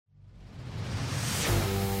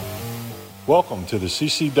Welcome to the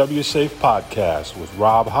CCW Safe Podcast with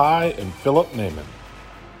Rob High and Philip Naiman.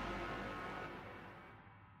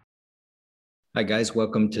 Hi, guys.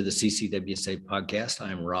 Welcome to the CCW Safe Podcast.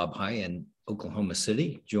 I'm Rob High in Oklahoma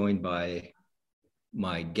City, joined by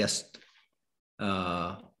my guest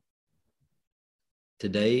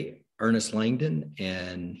today, Ernest Langdon,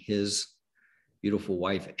 and his beautiful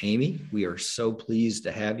wife, Amy. We are so pleased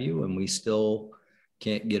to have you, and we still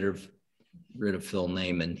can't get rid of Phil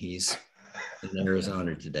Naiman. He's in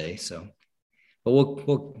Arizona today, but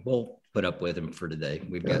we'll put up with him for today.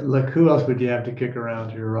 We've got look. Who else would you have to kick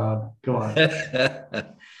around here, Rob? Come on.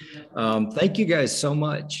 Thank you guys so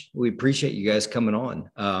much. We appreciate you guys coming on.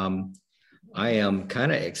 I am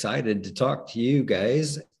kind of excited to talk to you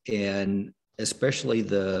guys, and especially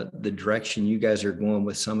the direction you guys are going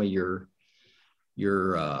with some of your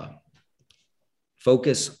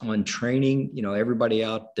focus on training. You know, everybody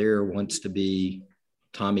out there wants to be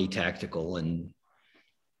Tommy Tactical, and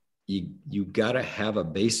you got to have a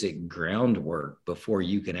basic groundwork before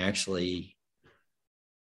you can actually,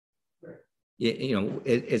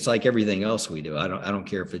 it's like everything else we do. I don't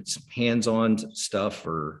care if it's hands-on stuff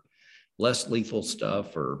or less lethal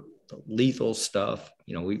stuff or lethal stuff.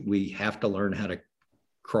 You know, we have to learn how to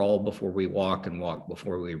crawl before we walk and walk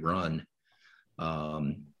before we run.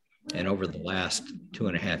 And over the last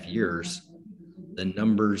 2.5 years, the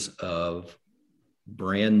numbers of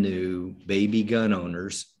brand new baby gun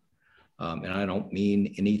owners, and I don't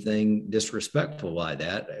mean anything disrespectful by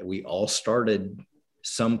that. We all started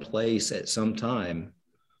someplace at some time,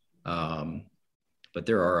 but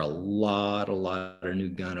there are a lot of new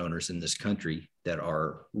gun owners in this country that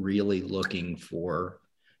are really looking for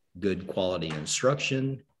good quality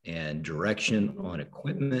instruction and direction on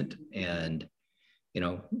equipment. And, you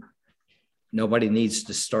know, nobody needs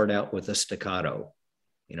to start out with a staccato.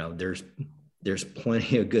 You know, there's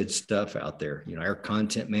plenty of good stuff out there. You know, our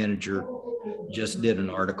content manager just did an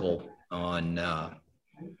article on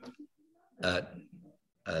a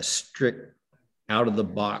strict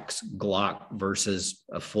out-of-the-box Glock versus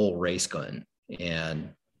a full race gun,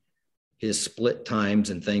 and his split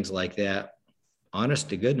times and things like that, honest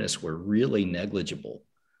to goodness, were really negligible.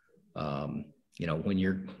 You know, when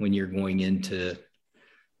you're going into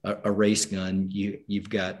a race gun, you've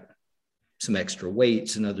got some extra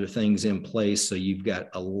weights and other things in place, so you've got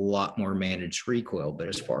a lot more managed recoil. But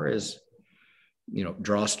as far as, you know,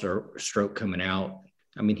 draw stroke coming out,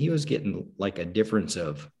 I mean, he was getting like a difference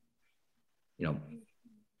of, you know,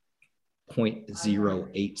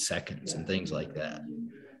 0.08 seconds and things like that.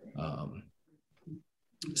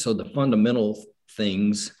 So the fundamental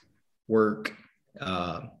things work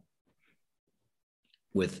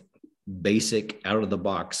with basic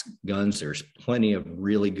out-of-the-box guns. There's plenty of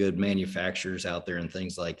really good manufacturers out there and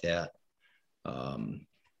things like that.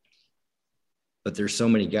 But there's so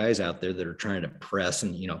many guys out there that are trying to press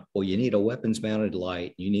and, you know, well, you need a weapons mounted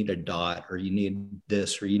light, you need a dot, or you need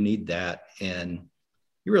this, or you need that. And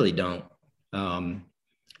you really don't. I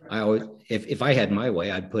always, if I had my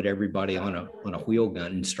way, I'd put everybody on a wheel gun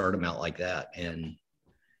and start them out like that, and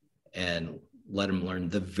let them learn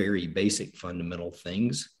the very basic fundamental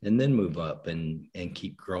things, and then move up and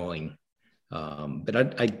keep growing.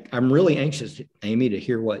 But I'm really anxious, Amy, to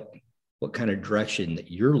hear what kind of direction that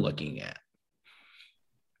you're looking at.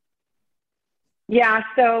 Yeah,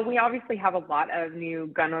 so we obviously have a lot of new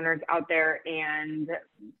gun owners out there, and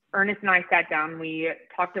Ernest and I sat down. We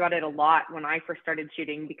talked about it a lot when I first started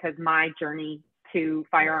shooting, because my journey to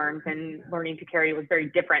firearms and learning to carry was very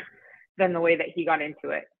different than the way that he got into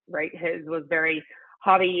it, right? His was very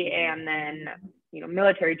hobby and then, you know,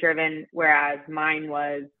 military driven, whereas mine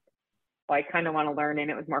was, well, I kind of want to learn,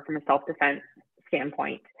 and it was more from a self-defense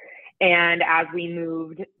standpoint. And as we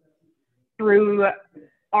moved through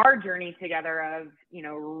our journey together of, you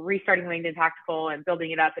know, restarting Langdon Tactical and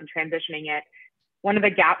building it up and transitioning it, one of the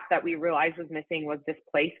gaps that we realized was missing was this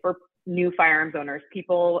place for new firearms owners,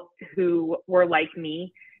 people who were like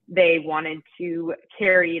me. They wanted to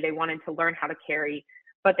carry, they wanted to learn how to carry,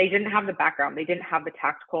 but they didn't have the background. They didn't have the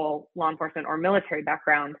tactical, law enforcement, or military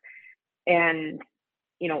background. And,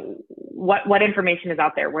 you know, what information is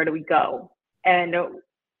out there? Where do we go? And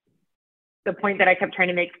the point that I kept trying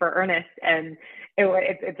to make for Ernest, and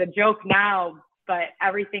it's a joke now, but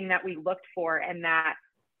everything that we looked for and that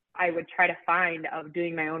I would try to find of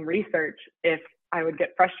doing my own research, if I would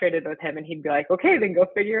get frustrated with him and he'd be like, okay, then go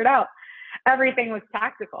figure it out. Everything was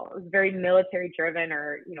tactical. It was very military driven,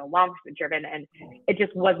 or, you know, law enforcement driven. And it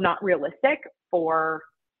just was not realistic for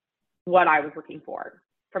what I was looking for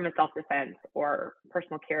from a self-defense or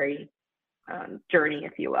personal carry journey,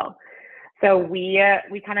 if you will. So we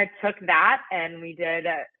kind of took that and we did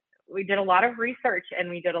we did a lot of research and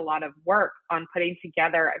we did a lot of work on putting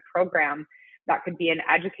together a program that could be an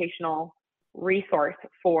educational resource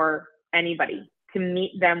for anybody to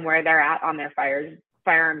meet them where they're at on their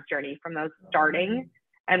firearms journey, from those starting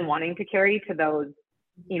and wanting to carry to those,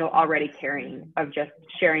 you know, already carrying, of just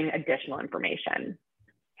sharing additional information.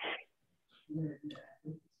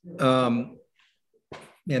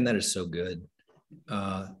 Man, that is so good.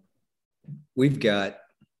 We've got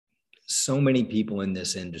so many people in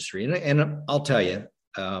this industry, and I'll tell you,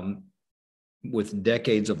 with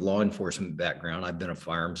decades of law enforcement background, I've been a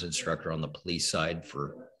firearms instructor on the police side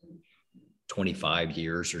for 25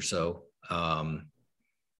 years or so.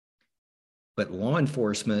 But law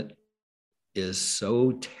enforcement is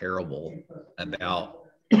so terrible about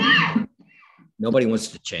nobody wants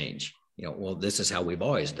to change. You know, well, this is how we've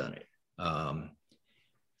always done it.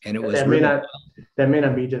 And it was that may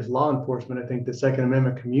not be just law enforcement. I think the Second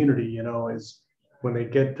Amendment community, you know, is when they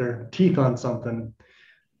get their teeth on something,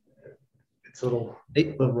 it's a little.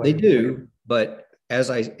 They do, but as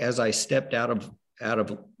I stepped out of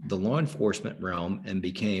the law enforcement realm and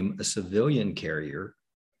became a civilian carrier,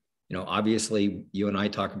 you know, obviously you and I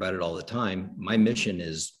talk about it all the time. My mission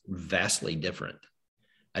is vastly different.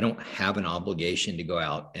 I don't have an obligation to go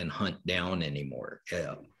out and hunt down anymore.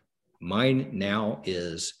 Mine now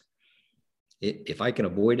is, if I can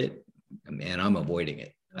avoid it, man, I'm avoiding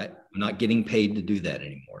it. I'm not getting paid to do that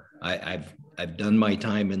anymore. I've done my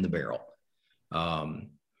time in the barrel.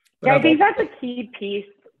 I think that's a key piece,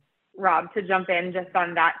 Rob, to jump in just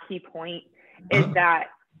on that key point, is that,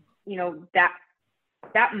 you know, that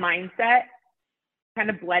mindset kind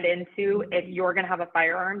of bled into, if you're going to have a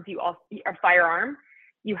firearm,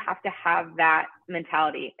 you have to have that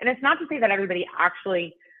mentality. And it's not to say that everybody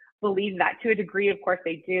actually believes that. To a degree, of course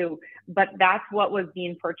they do, but that's what was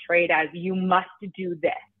being portrayed as, you must do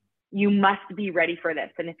this. You must be ready for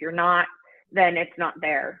this. And if you're not, then it's not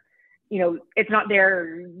there. You know, it's not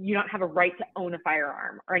there. You don't have a right to own a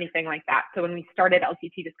firearm or anything like that. So when we started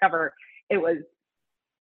LTT Discover, it was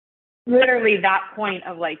literally that point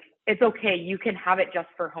of like, it's okay. You can have it just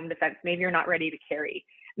for home defense. Maybe you're not ready to carry.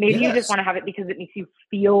 Maybe you just want to have it because it makes you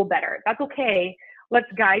feel better. That's okay.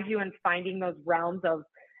 Let's guide you in finding those realms of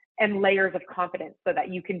and layers of confidence so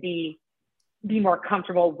that you can be more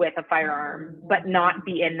comfortable with a firearm, but not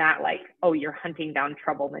be in that like, oh, you're hunting down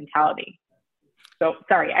trouble mentality. So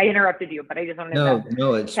sorry, I interrupted you, but I just wanted to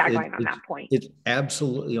tagline on that point. It's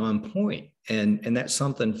absolutely on point. And that's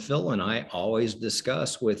something Phil and I always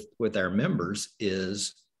discuss with our members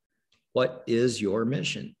is, what is your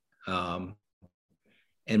mission? And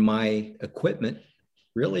my equipment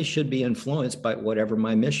really should be influenced by whatever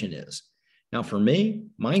my mission is. Now, for me,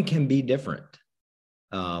 mine can be different.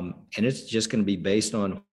 And it's just going to be based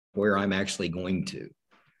on where I'm actually going to.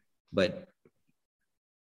 But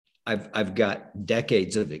I've got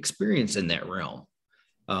decades of experience in that realm.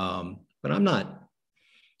 But I'm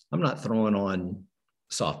not throwing on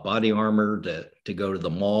soft body armor to go to the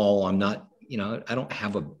mall. I'm not, you know, I don't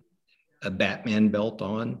have a Batman belt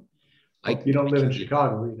on. You don't live in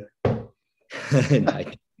Chicago either.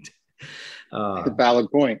 That's a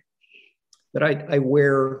valid point. But I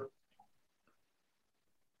wear,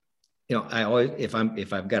 you know, I always, if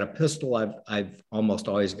I've got a pistol, I've almost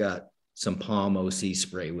always got some Palm OC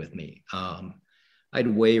spray with me. I'd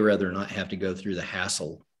way rather not have to go through the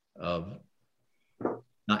hassle of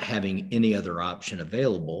not having any other option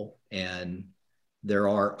available. And there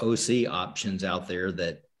are OC options out there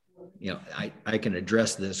that, you know, I can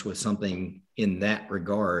address this with something in that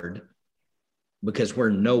regard, because we're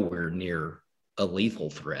nowhere near a lethal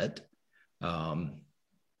threat.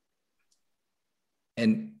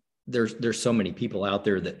 And there's so many people out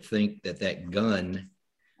there that think that gun,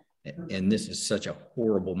 and this is such a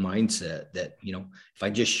horrible mindset, that, you know, if I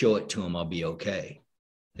just show it to them, I'll be okay.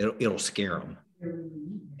 It'll scare them.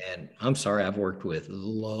 And I'm sorry, I've worked with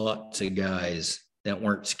lots of guys that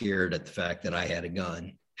weren't scared at the fact that I had a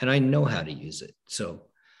gun, and I know how to use it. So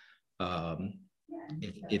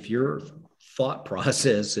if your thought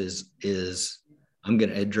process is I'm going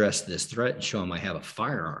to address this threat and show them I have a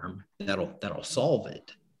firearm, that'll solve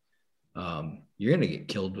it, you're going to get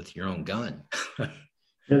killed with your own gun. You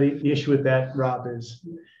know, the issue with that, Rob, is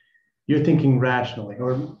you're thinking rationally,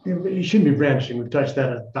 or you shouldn't be brandishing. We've touched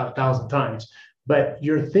that about 1,000 times, but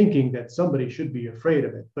you're thinking that somebody should be afraid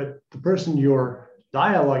of it. But the person you're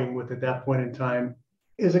dialoguing with at that point in time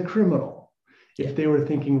is a criminal. If they were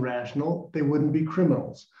thinking rational, they wouldn't be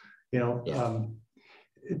criminals. You know,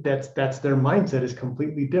 that's their mindset is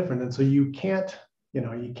completely different. And so you can't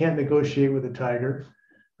negotiate with a tiger,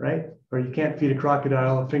 right? Or you can't feed a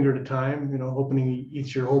crocodile a finger at a time, you know, hoping he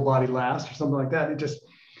eats your whole body last or something like that.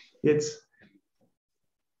 It's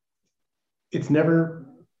never,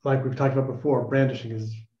 like we've talked about before, brandishing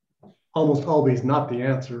is almost always not the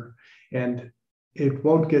answer, and it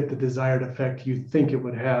won't get the desired effect you think it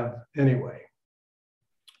would have anyway.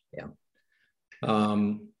 Yeah.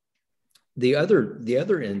 The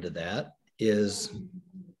other end of that is,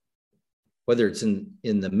 whether it's in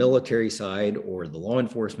the military side or the law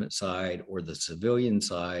enforcement side or the civilian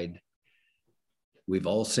side, we've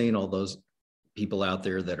all seen all those people out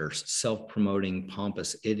there that are self-promoting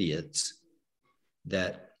pompous idiots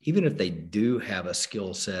that even if they do have a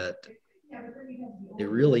skill set, it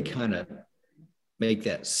really kind of make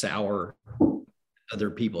that sour other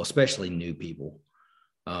people, especially new people.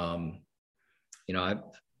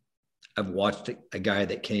 I've watched a guy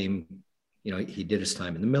that came, he did his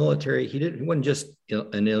time in the military. He wasn't just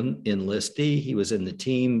an enlistee. He was in the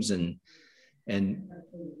teams and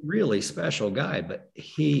really special guy, but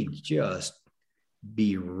he just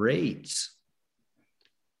berates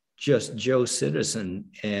just Joe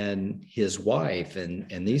Citizen and his wife.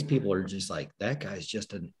 And these people are just like, that guy's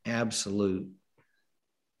just an absolute,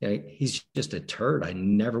 he's just a turd. I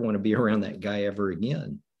never want to be around that guy ever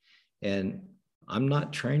again. And I'm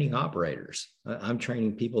not training operators. I'm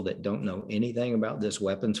training people that don't know anything about this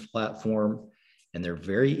weapons platform, and they're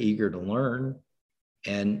very eager to learn.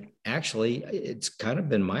 And actually, it's kind of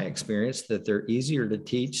been my experience that they're easier to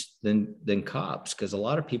teach than cops, because a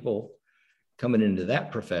lot of people coming into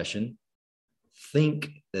that profession think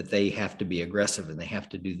that they have to be aggressive and they have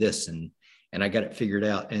to do this and I got it figured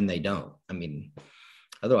out, and they don't. I mean,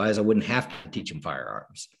 otherwise I wouldn't have to teach them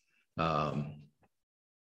firearms.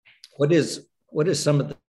 What is some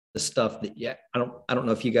of the stuff that, I don't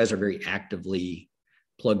know if you guys are very actively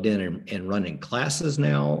plugged in and running classes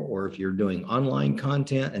now, or if you're doing online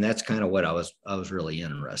content, and that's kind of what I was really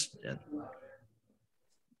interested in.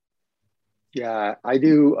 Yeah, I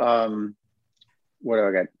do. What do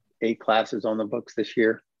I got? 8 classes on the books this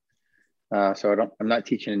year. So I'm not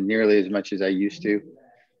teaching nearly as much as I used to,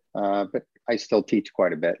 but I still teach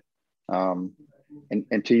quite a bit.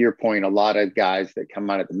 And to your point, a lot of guys that come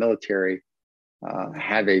out of the military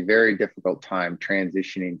have a very difficult time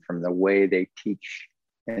transitioning from the way they teach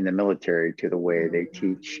in the military to the way they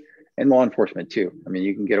teach in law enforcement too. I mean,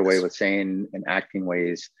 you can get away with saying and acting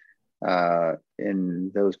ways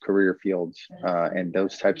in those career fields and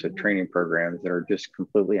those types of training programs that are just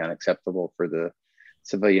completely unacceptable for the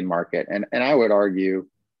civilian market. And I would argue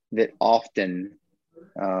that often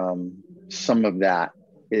some of that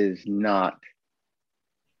is not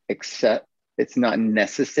it's not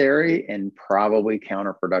necessary and probably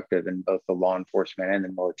counterproductive in both the law enforcement and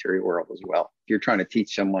the military world as well. If you're trying to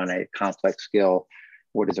teach someone a complex skill,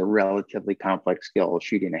 what is a relatively complex skill,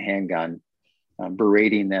 shooting a handgun,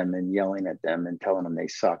 berating them and yelling at them and telling them they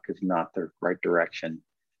suck is not the right direction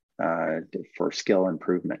for skill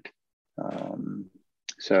improvement.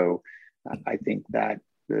 So I think that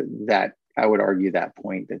I would argue that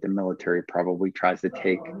point, that the military probably tries to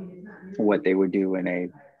take what they would do in a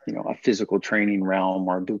physical training realm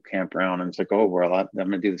or a boot camp realm, and it's like, oh, well, I'm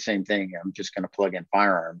going to do the same thing. I'm just going to plug in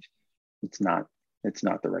firearms. It's not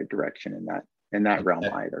the right direction in that realm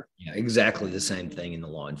either. Yeah, exactly the same thing in the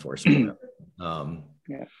law enforcement.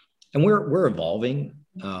 Yeah. And we're evolving.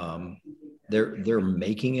 They're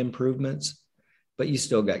making improvements, but you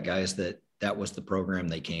still got guys that was the program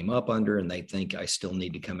they came up under, and they think I still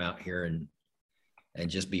need to come out here and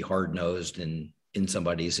just be hard nosed and in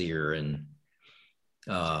somebody's ear. And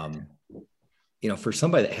for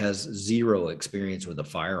somebody that has zero experience with a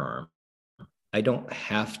firearm, I don't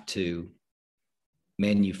have to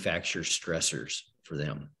manufacture stressors for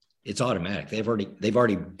them. It's automatic. They've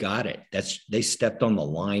already got it. They stepped on the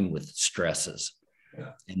line with stresses.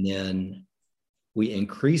 Yeah. And then we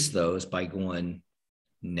increase those by going,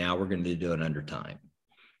 now we're going to do it under time.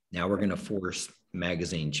 Now we're going to force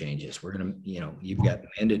magazine changes. We're going to, you've got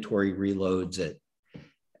mandatory reloads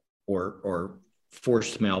or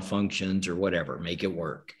forced malfunctions or whatever, make it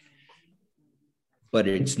work. But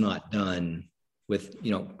it's not done with,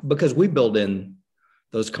 because we build in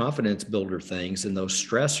those confidence builder things and those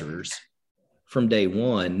stressors from day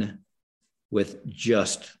one with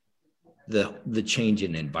just the change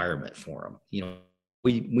in environment for them.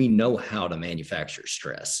 We know how to manufacture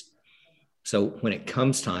stress. So when it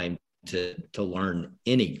comes time to learn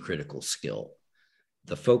any critical skill,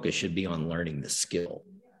 the focus should be on learning the skill.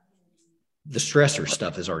 The stressor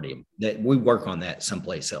stuff is already, that we work on that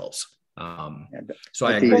someplace else. So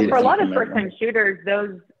I agree. Well, for a lot of first-time shooters,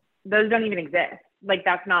 those don't even exist. Like,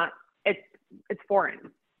 that's not, it's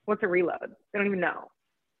foreign. What's a reload? They don't even know,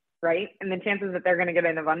 right? And the chances that they're going to get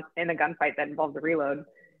in a gunfight that involves a reload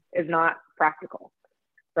is not practical.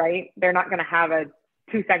 right? They're not going to have a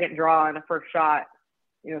 2-second draw and a first shot,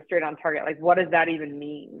 straight on target. Like, what does that even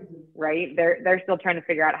mean, right? They're still trying to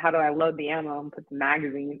figure out, how do I load the ammo and put the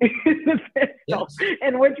magazine in the pistol,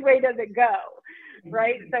 and which way does it go,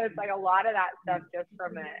 right? So it's like a lot of that stuff, just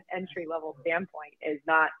from an entry level standpoint, is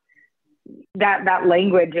not that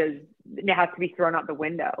language it has to be thrown out the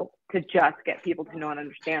window to just get people to know and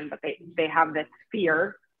understand. But they have this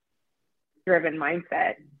fear driven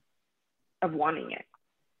mindset of wanting it,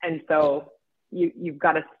 and so you've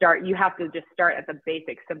got to start. You have to just start at the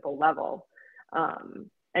basic, simple level,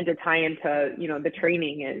 and to tie into the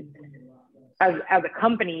training is, as a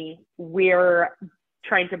company, we're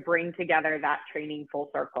trying to bring together that training full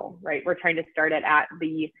circle, right? We're trying to start it at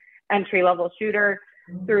the entry level shooter,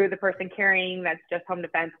 through the person carrying that's just home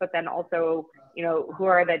defense, but then also, who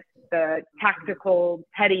are the tactical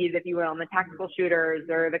petties, if you will, and the tactical shooters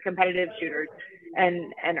or the competitive shooters.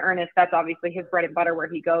 And Ernest, that's obviously his bread and butter, where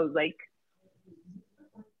he goes, like,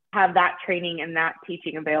 have that training and that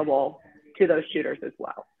teaching available to those shooters as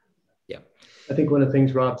well. Yeah. I think one of the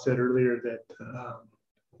things Rob said earlier that I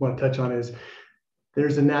want to touch on is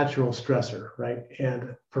there's a natural stressor, right?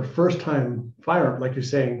 And for first-time firearm, like you're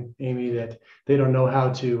saying, Amy, that they don't know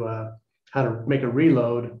how to make a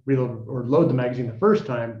reload or load the magazine the first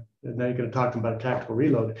time. And now you're going to talk to them about a tactical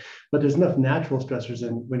reload. But there's enough natural stressors,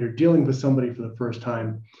 and when you're dealing with somebody for the first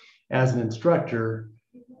time as an instructor,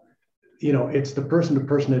 it's the person to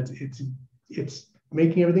person. It's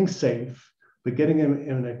making everything safe, but getting them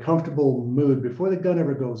in a comfortable mood before the gun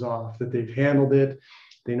ever goes off, that they've handled it.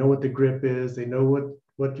 They know what the grip is. They know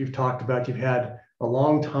what you've talked about. You've had a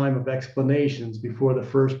long time of explanations before the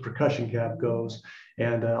first percussion cap goes,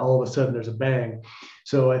 and all of a sudden there's a bang.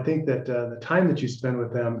 So I think that the time that you spend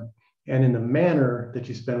with them and in the manner that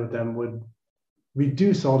you spend with them would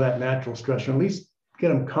reduce all that natural stress, or at least get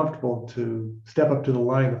them comfortable to step up to the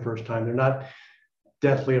line the first time. They're not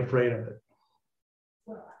deathly afraid of it.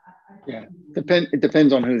 Yeah, it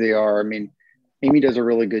depends on who they are. I mean, Amy does a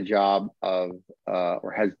really good job of,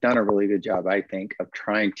 or has done a really good job, I think, of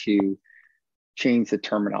trying to change the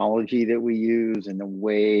terminology that we use and the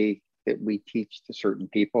way that we teach to certain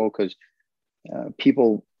people, because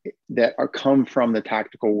people that come from the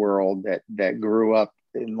tactical world, that grew up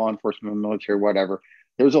in law enforcement, military, whatever,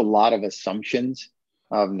 there's a lot of assumptions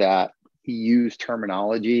of that. We use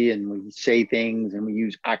terminology and we say things and we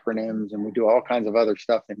use acronyms and we do all kinds of other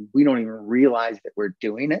stuff, and we don't even realize that we're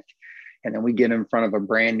doing it. And then we get in front of a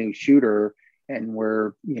brand new shooter and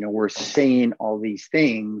we're saying all these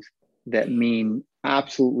things that mean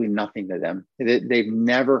absolutely nothing to them. They've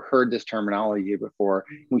never heard this terminology before.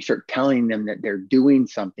 We start telling them that they're doing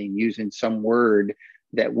something using some word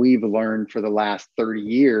that we've learned for the last 30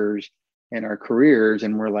 years in our careers.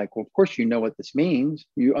 And we're like, well, of course, you know what this means.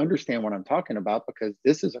 You understand what I'm talking about, because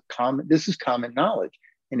this is common knowledge,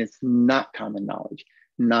 and it's not common knowledge,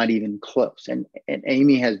 not even close. And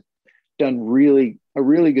Amy has done a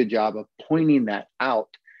really good job of pointing that out,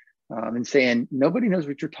 and saying, nobody knows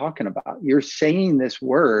what you're talking about. You're saying this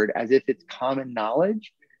word as if it's common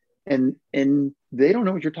knowledge, and they don't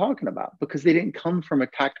know what you're talking about because they didn't come from a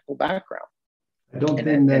tactical background. I don't think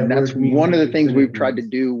that, and that's one of the things we've tried to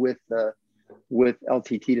do with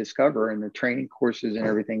LTT Discover and the training courses and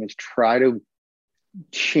everything, is try to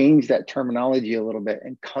change that terminology a little bit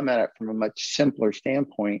and come at it from a much simpler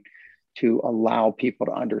standpoint, to allow people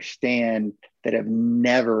to understand that have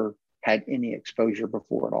never had any exposure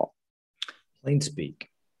before at all. Plain speak.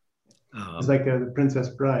 It's like the Princess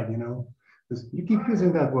Bride, you keep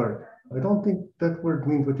using that word. I don't think that word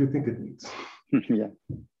means what you think it means.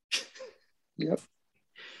 Yeah.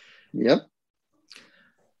 Yep.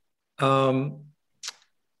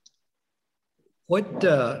 What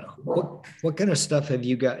kind of stuff have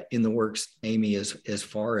you got in the works, Amy, as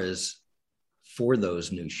far as for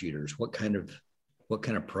those new shooters? What kind of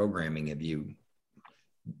programming have you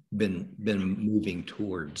been moving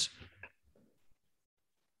towards?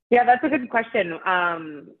 Yeah, that's a good question.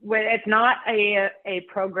 It's not a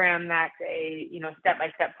program that's a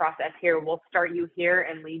step-by-step process. Here, we'll start you here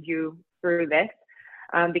and lead you through this,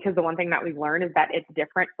 because the one thing that we've learned is that it's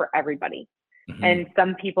different for everybody. Mm-hmm. And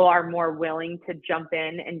some people are more willing to jump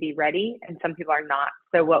in and be ready, and some people are not.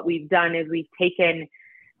 So what we've done is we've taken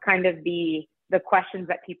kind of the questions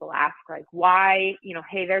that people ask, like, why,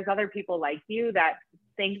 hey, there's other people like you that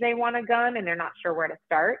think they want a gun and they're not sure where to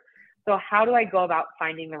start. So how do I go about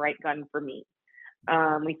finding the right gun for me?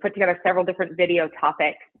 We put together several different video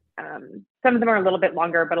topics. Some of them are a little bit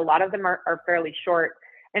longer, but a lot of them are fairly short.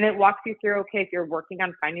 And it walks you through, okay, if you're working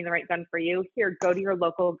on finding the right gun for you, here, go to your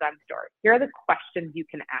local gun store. Here are the questions you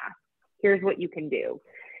can ask. Here's what you can do.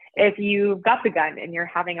 If you've got the gun and you're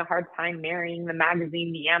having a hard time marrying the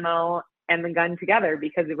magazine, the ammo, and the gun together,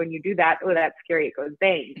 because when you do that, oh, that's scary, it goes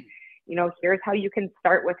bang. You know, here's how you can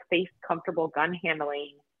start with safe, comfortable gun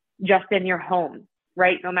handling just in your home,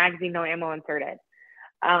 right? No magazine, no ammo inserted.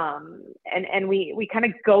 And we kind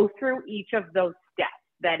of go through each of those steps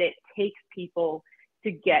that it takes people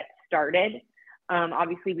to get started.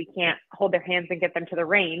 Obviously, we can't hold their hands and get them to the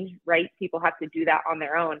range, right? People have to do that on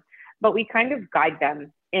their own. But we kind of guide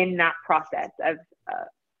them in that process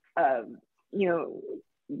of you know,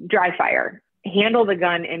 dry fire, handle the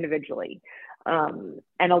gun individually. And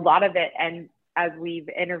a lot of it, and as we've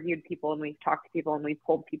interviewed people and we've talked to people and we've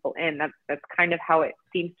pulled people in, that's kind of how it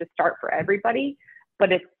seems to start for everybody, but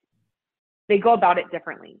they go about it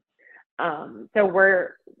differently.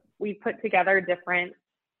 So we put together different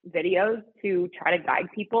videos to try to guide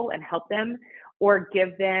people and help them, or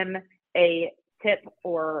give them a tip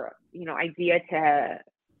or, you know, idea to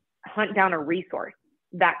hunt down a resource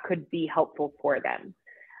that could be helpful for them.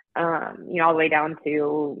 You know, all the way down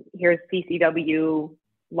to, here's CCW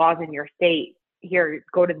laws in your state. Here,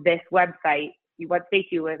 go to this website, see what state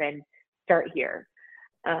you live in, start here.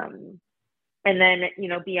 And then, you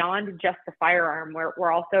know, beyond just the firearm,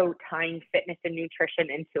 we're also tying fitness and nutrition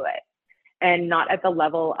into it, and not at the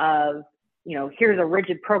level of, you know, here's a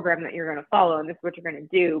rigid program that you're going to follow and this is what you're going to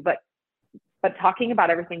do, but talking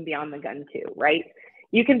about everything beyond the gun too, right?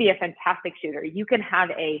 You can be a fantastic shooter. You can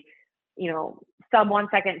have a, you know, sub 1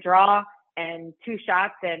 second draw and 2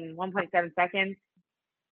 shots in 1.7 seconds.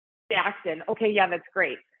 Jackson, okay, yeah, that's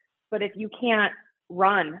great. But if you can't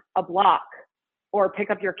run a block or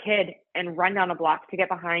pick up your kid and run down a block to get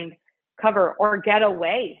behind cover or get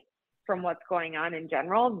away from what's going on in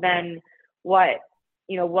general, then what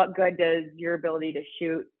good does your ability to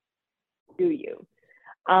shoot do you?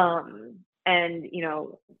 And, you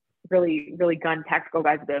know, really, really gun tactical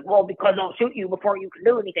guys be like, well, because they'll shoot you before you can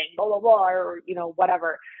do anything, blah, blah, blah, or, you know,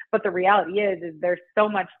 whatever. But the reality is there's so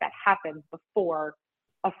much that happens before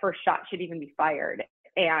a first shot should even be fired.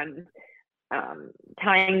 And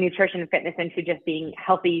tying nutrition and fitness into just being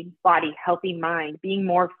healthy body, healthy mind, being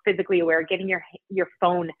more physically aware, getting your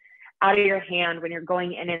phone out of your hand when you're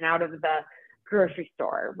going in and out of the grocery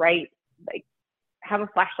store, right? Like, have a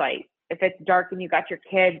flashlight. If it's dark and you got your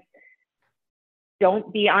kids,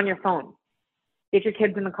 don't be on your phone. Get your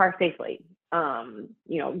kids in the car safely. You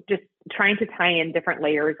know, just trying to tie in different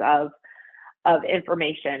layers of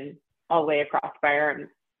information all the way across firearms,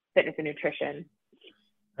 fitness, and nutrition.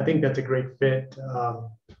 I think that's a great fit.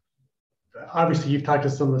 Obviously, you've talked to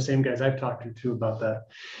some of the same guys I've talked to too about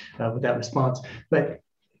that, with that response. But,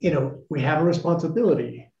 you know, we have a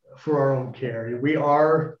responsibility for our own care. We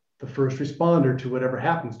are the first responder to whatever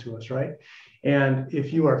happens to us, right? And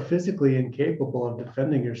if you are physically incapable of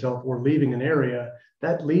defending yourself or leaving an area,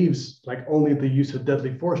 that leaves like only the use of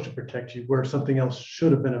deadly force to protect you, where something else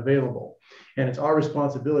should have been available. And it's our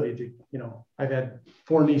responsibility to, you know, I've had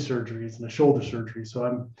 4 knee surgeries and a shoulder surgery,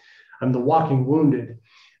 so I'm the walking wounded,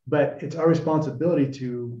 but it's our responsibility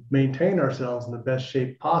to maintain ourselves in the best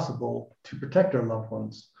shape possible to protect our loved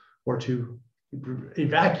ones or to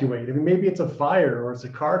evacuate. I mean, maybe it's a fire or it's a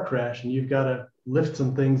car crash and you've got to lift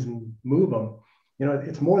some things and move them. You know,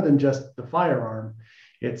 it's more than just the firearm.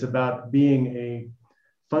 It's about being a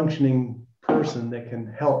functioning person that can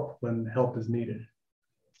help when help is needed.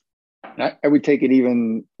 I would take it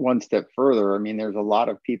even one step further. I mean, there's a lot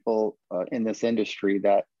of people in this industry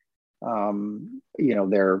that, you know,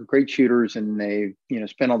 they're great shooters and they, you know,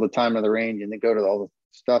 spend all the time on the range and they go to all the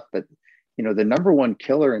stuff. But, you know, the number one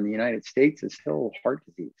killer in the United States is still heart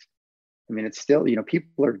disease. I mean, it's still, you know,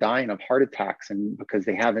 people are dying of heart attacks and because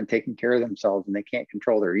they haven't taken care of themselves and they can't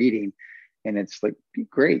control their eating. And it's like,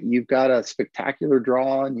 great, you've got a spectacular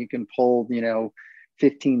draw and you can pull, you know,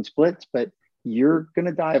 15 splits, but you're going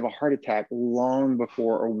to die of a heart attack long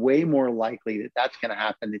before, or way more likely that that's going to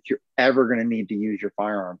happen, that you're ever going to need to use your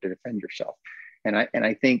firearm to defend yourself. And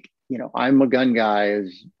I think, you know, I'm a gun guy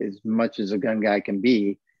as much as a gun guy can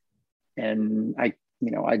be. And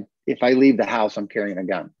if I leave the house, I'm carrying a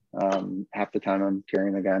gun. Half the time I'm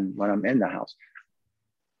carrying a gun when I'm in the house.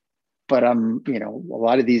 But you know, a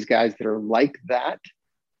lot of these guys that are like that,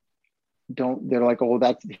 they're like, oh,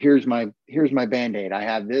 here's my Band-Aid. I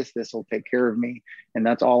have this will take care of me. And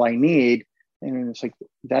that's all I need. And it's like,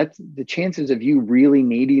 that's the chances of you really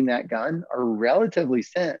needing that gun are relatively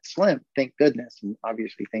slim. Thank goodness. And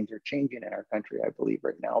obviously things are changing in our country, I believe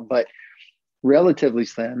right now, but relatively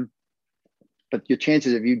slim. But your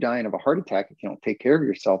chances of you dying of a heart attack if you don't take care of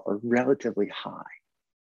yourself are relatively high.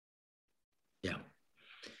 Yeah.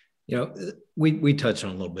 You know, we touched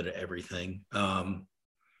on a little bit of everything.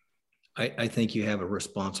 I think you have a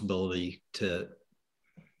responsibility to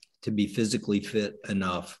be physically fit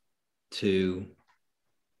enough to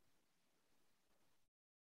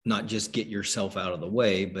not just get yourself out of the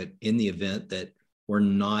way, but in the event that we're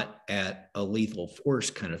not at a lethal force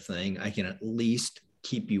kind of thing, I can at least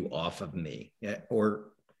keep you off of me, or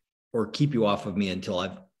keep you off of me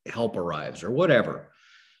until help arrives or whatever.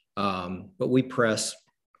 But we press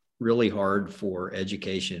really hard for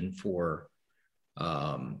education, for,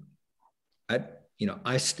 I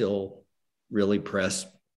still really press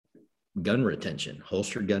gun retention,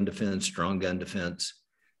 holstered gun defense, strong gun defense.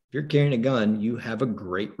 If you're carrying a gun, you have a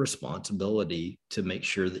great responsibility to make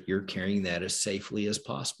sure that you're carrying that as safely as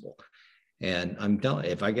possible. And I'm telling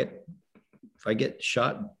you, if I get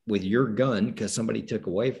shot with your gun because somebody took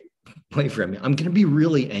away from me, I'm going to be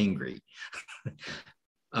really angry.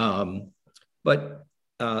 But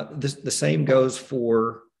the same goes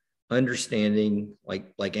for understanding,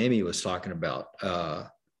 like Amy was talking about,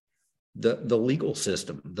 the legal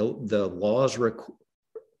system, the laws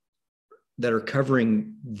that are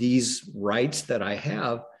covering these rights that I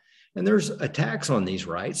have. And there's attacks on these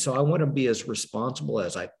rights. So I want to be as responsible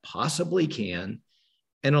as I possibly can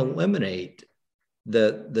and eliminate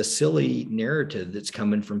the silly narrative that's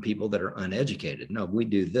coming from people that are uneducated. No, we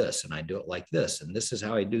do this and I do it like this, and this is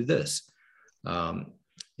how I do this.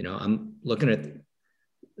 I'm looking at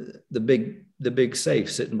the big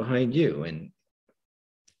safe sitting behind you,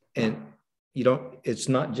 and it's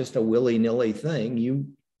not just a willy-nilly thing.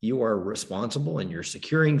 You are responsible and you're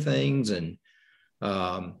securing things. And,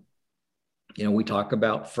 we talk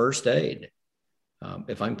about first aid.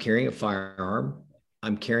 If I'm carrying a firearm,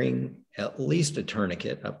 I'm carrying at least a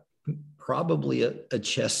tourniquet, probably a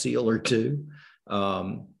chest seal or two.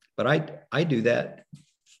 But I do that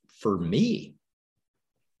for me.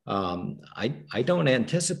 I don't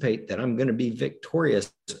anticipate that I'm going to be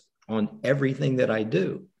victorious on everything that I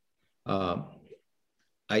do.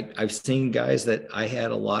 I've seen guys that I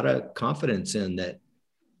had a lot of confidence in that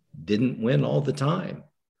didn't win all the time.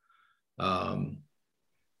 And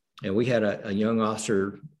we had a young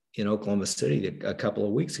officer in Oklahoma City a couple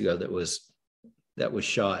of weeks ago that was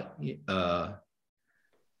shot,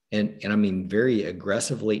 and I mean, very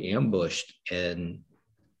aggressively ambushed. And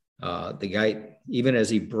the guy, even as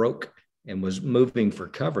he broke and was moving for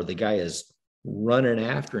cover, the guy is running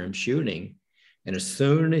after him, shooting. And as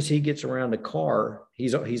soon as he gets around the car,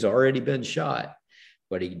 he's already been shot.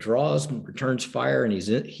 But he draws and returns fire, and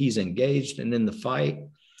he's engaged and in the fight,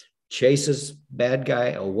 chases bad guy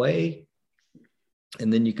away.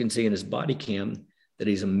 And then you can see in his body cam that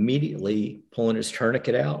he's immediately pulling his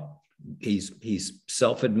tourniquet out. He's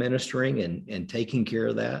self-administering and taking care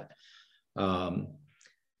of that.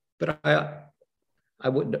 But I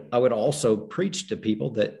would also preach to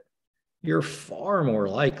people that you're far more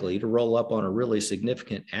likely to roll up on a really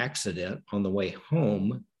significant accident on the way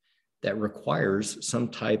home that requires some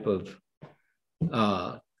type of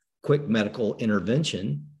quick medical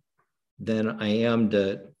intervention than I am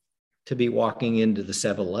to be walking into the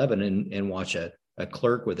 7-Eleven and watch a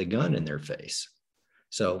clerk with a gun in their face.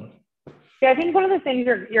 So, yeah, I think one of the things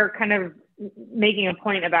you're kind of making a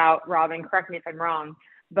point about, Rob, and correct me if I'm wrong,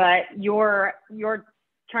 but you're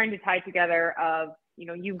trying to tie together of,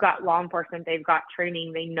 you've got law enforcement, they've got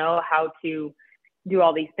training, they know how to do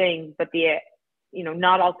all these things, but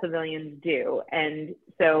not all civilians do. And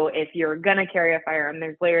so if you're going to carry a firearm,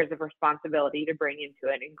 there's layers of responsibility to bring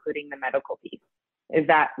into it, including the medical piece. Is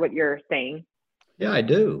that what you're saying? Yeah, I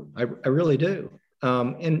do. I really do.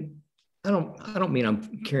 And I don't mean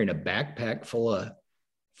I'm carrying a backpack full of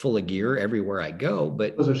gear everywhere I go,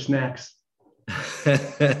 but those are snacks.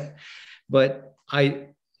 But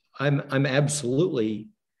I'm absolutely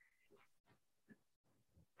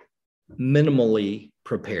minimally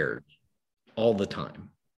prepared all the time.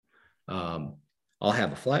 I'll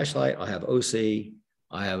have a flashlight, I'll have OC,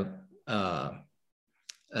 I have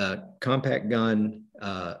a compact gun,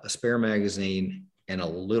 a spare magazine, and a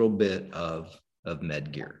little bit of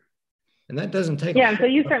med gear. And that doesn't take. Yeah, so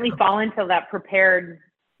you certainly fall into that prepared,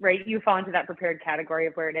 right? You fall into that prepared category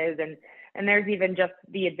of where it is. And there's even just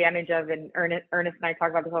the advantage of, and Ernest and I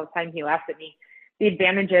talk about this all the time, he laughs at me, the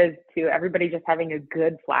advantages to everybody just having a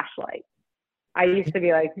good flashlight. I used to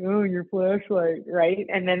be like, oh, your flashlight, right?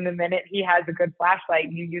 And then the minute he has a good flashlight,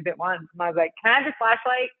 you use it once. And I was like, can I have your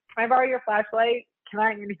flashlight? Can I borrow your flashlight? Can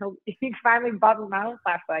I? And he finally bought me my own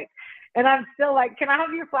flashlight. And I'm still like, can I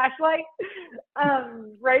have your flashlight?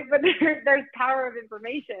 Right? But there's power of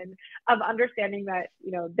information, of understanding that,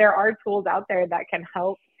 there are tools out there that can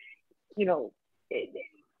help,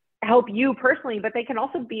 help you personally, but they can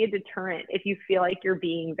also be a deterrent if you feel like you're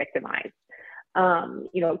being victimized.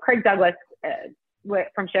 Craig Douglas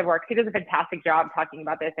from ShivWorks, he does a fantastic job talking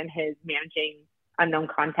about this in his managing unknown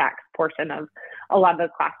contacts portion of a lot of the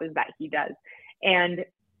classes that he does. And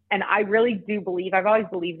I really do believe, I've always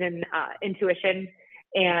believed in intuition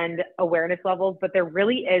and awareness levels, but there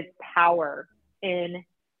really is power in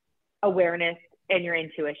awareness and your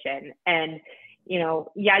intuition. And,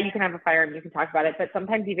 you can have a firearm, you can talk about it, but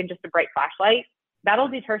sometimes even just a bright flashlight, that'll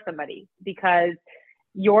deter somebody, because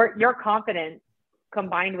your confidence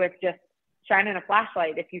combined with just shining a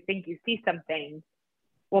flashlight, if you think you see something,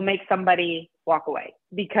 will make somebody walk away,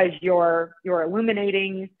 because you're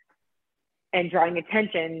illuminating and drawing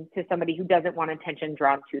attention to somebody who doesn't want attention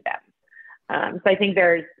drawn to them. So I think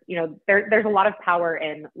there's a lot of power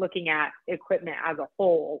in looking at equipment as a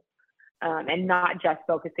whole, and not just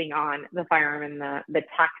focusing on the firearm and the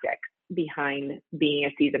tactics behind being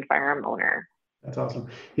a seasoned firearm owner. That's awesome.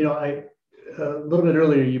 A little bit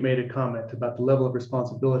earlier, you made a comment about the level of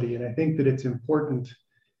responsibility, and I think that it's important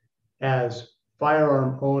as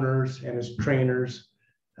firearm owners and as trainers,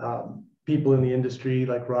 people in the industry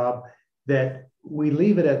like Rob, that we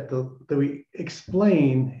leave it at that we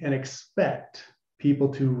explain and expect people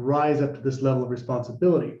to rise up to this level of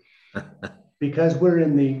responsibility. Because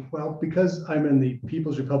because I'm in the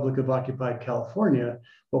People's Republic of Occupied California,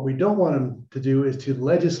 what we don't want them to do is to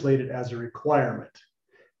legislate it as a requirement,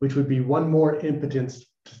 which would be one more impotence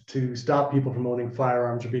to stop people from owning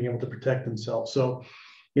firearms or being able to protect themselves. So,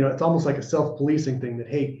 it's almost like a self-policing thing that,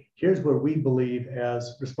 hey, here's where we believe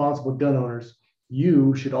as responsible gun owners,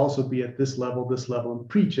 you should also be at this level, and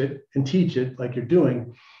preach it and teach it like you're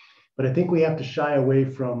doing. But I think we have to shy away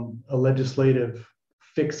from a legislative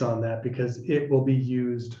fix on that, because it will be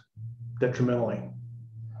used detrimentally.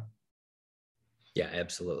 Yeah,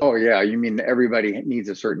 absolutely. Oh yeah. You mean everybody needs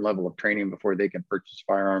a certain level of training before they can purchase a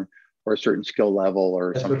firearm, or a certain skill level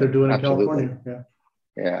or That's something? what they're doing Absolutely. in California.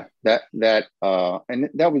 Yeah. Yeah. And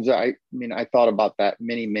that was, I thought about that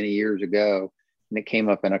many, many years ago, and it came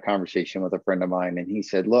up in a conversation with a friend of mine, and he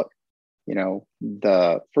said, look,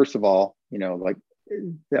 first of all, like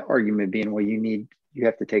the argument being, well, you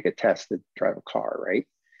have to take a test to drive a car, right?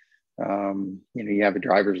 You have a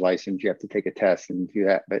driver's license, you have to take a test and do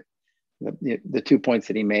that. But the 2 points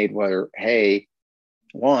that he made were, hey,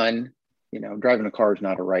 one, driving a car is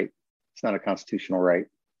not a right. It's not a constitutional right.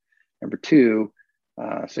 Number two,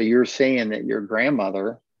 so you're saying that your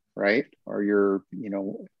grandmother, right, or your,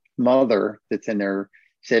 mother that's in their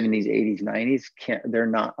 70s, 80s, 90s, they're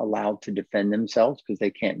not allowed to defend themselves because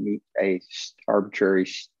they can't meet a arbitrary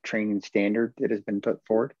training standard that has been put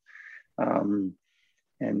forward. And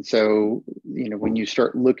so, when you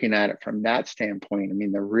start looking at it from that standpoint,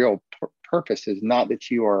 the real purpose is not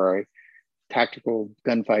that you are a tactical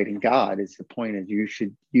gunfighting God. Is the point is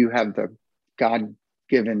you have the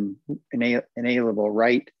God-given inalienable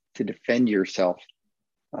right to defend yourself.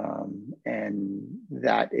 And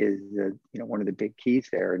that is one of the big keys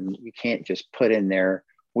there. And you can't just put in there,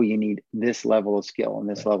 well, you need this level of skill and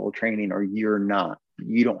this level of training, or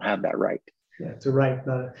you don't have that right. Yeah, it's a right.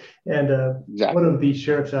 Exactly. One of the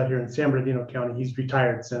sheriffs out here in San Bernardino County, he's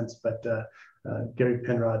retired since, but Gary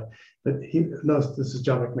Penrod, this is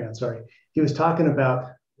John McMahon, sorry. He was talking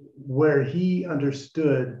about where he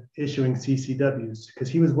understood issuing CCWs, because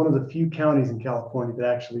he was one of the few counties in California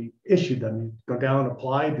that actually issued them. You go down,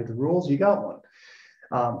 apply, do the rules, you got one.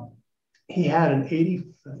 He had an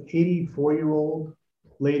 84-year-old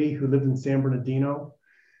lady who lived in San Bernardino.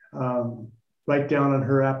 Write down on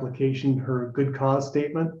her application, her good cause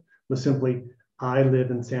statement was simply, I live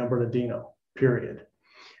in San Bernardino, period.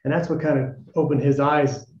 And that's what kind of opened his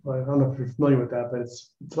eyes. I don't know if you're familiar with that, but it's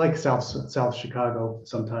like South Chicago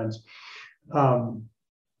sometimes. But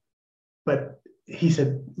he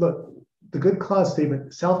said, look, the good cause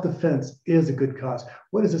statement, self-defense is a good cause.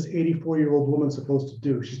 What is this 84-year-old woman supposed to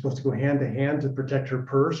do? She's supposed to go hand to hand to protect her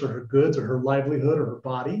purse or her goods or her livelihood or her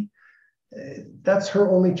body. That's her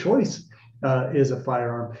only choice, is a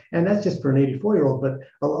firearm. And that's just for an 84-year-old, but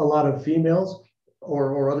a lot of females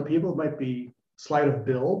or other people might be slight of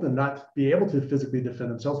build and not be able to physically defend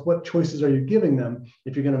themselves. What choices are you giving them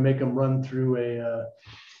if you're going to make them run through a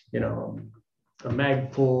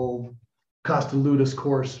Magpul Costa Ludus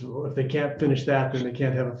course? If they can't finish that, then they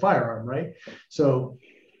can't have a firearm, right? So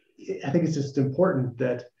I think it's just important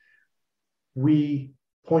that we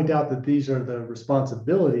point out that these are the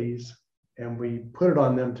responsibilities and we put it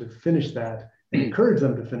on them to finish that and encourage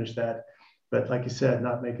them to finish that. But like you said,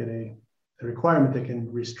 not make it a requirement that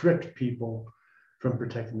can restrict people from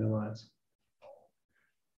protecting their lives.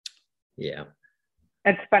 Yeah.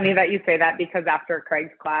 It's funny that you say that, because after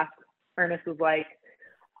Craig's class, Ernest was like,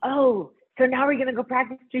 oh, so now we're going to go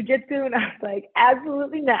practice jujitsu? And I was like,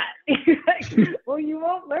 absolutely not. He's like, well, you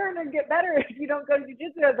won't learn and get better if you don't go to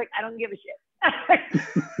jujitsu. I was like, I don't give a shit.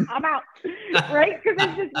 I'm out. Right? Because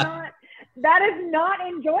it's just not, that is not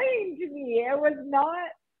enjoying to me. It was not,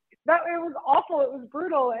 that it was awful. It was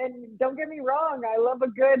brutal. And don't get me wrong, I love a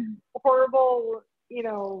good, horrible, you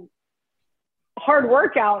know, hard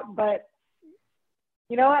workout, but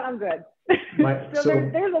you know what? I'm good. So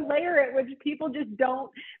there's a layer at which people just don't,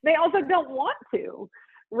 they also don't want to,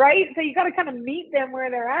 right? So you got to kind of meet them where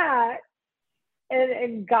they're at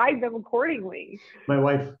and guide them accordingly. My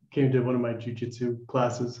wife came to one of my jujitsu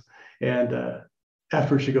classes, and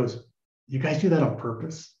after she goes, "You guys do that on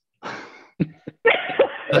purpose?" I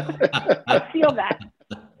feel that.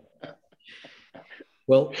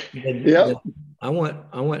 Well, I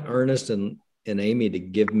want Ernest and Amy to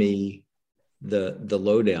give me the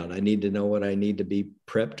lowdown. I need to know what I need to be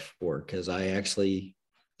prepped for, because I actually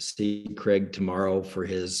see Craig tomorrow for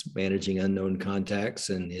his managing unknown contacts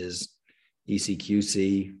and his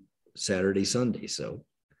ECQC Saturday, Sunday. So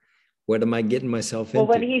what am I getting myself into? Well,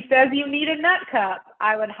 when he says you need a nut cup,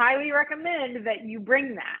 I would highly recommend that you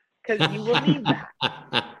bring that, because you will need that.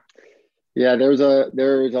 Yeah, there's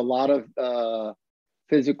a lot of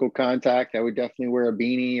physical contact. I would definitely wear a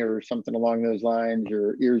beanie or something along those lines.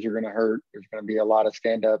 Your ears are going to hurt. There's going to be a lot of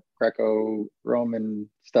stand-up Greco-Roman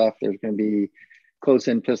stuff. There's going to be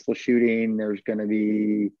close-in pistol shooting. There's going to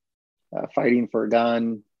be fighting for a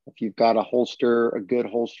gun. If you've got a holster, a good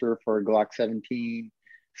holster for a Glock 17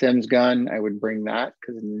 Sims gun, I would bring that,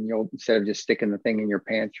 because you'll, instead of just sticking the thing in your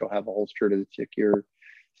pants, you'll have a holster to stick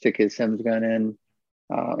his Sims gun in.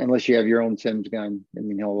 Unless you have your own Sims gun, I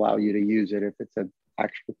mean, he'll allow you to use it if it's an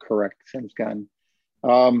actual correct Sims gun.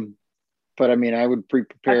 But I mean, I would be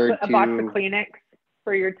prepared a box of Kleenex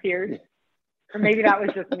for your tears, or maybe that was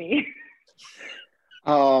just me.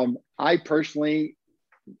 I personally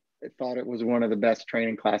thought it was one of the best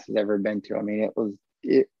training classes I've ever been to. I mean,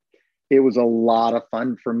 it was a lot of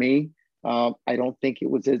fun for me. I don't think it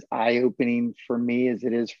was as eye-opening for me as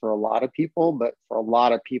it is for a lot of people, but for a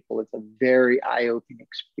lot of people, it's a very eye-opening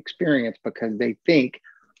experience, because they think,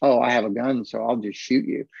 oh, I have a gun, so I'll just shoot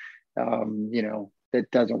you. You know,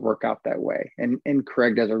 that doesn't work out that way. And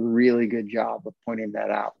Craig does a really good job of pointing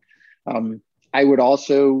that out. I would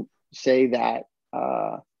also say that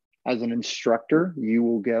as an instructor, you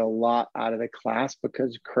will get a lot out of the class,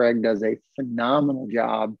 because Craig does a phenomenal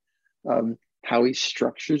job of how he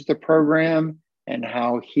structures the program and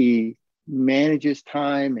how he manages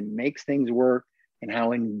time and makes things work, and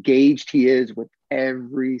how engaged he is with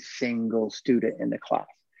every single student in the class.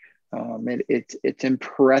 It's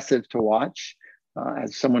impressive to watch.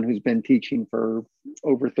 As someone who's been teaching for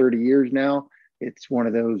over 30 years now, it's one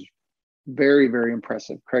of those very, very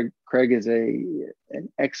impressive. Craig is an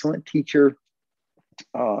excellent teacher,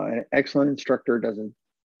 an excellent instructor, does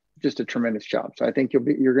just a tremendous job. So I think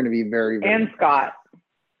you're going to be very, very and impressed. Scott.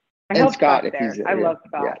 And Scott, if he's there. I love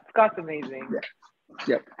Scott. Yeah. Scott's amazing. Yeah.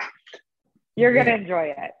 Yep. You're going to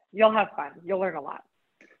enjoy it. You'll have fun. You'll learn a lot.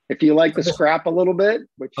 If you like to scrap a little bit,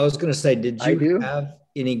 which I was going to say, did you have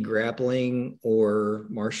any grappling or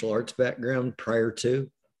martial arts background prior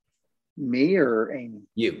to? Me or Amy?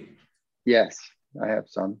 You. Yes, I have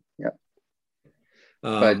some. Yep.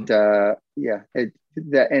 But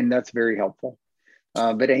and that's very helpful.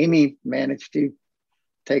 But Amy managed to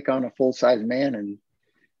take on a full-size man and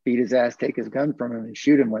beat his ass, take his gun from him, and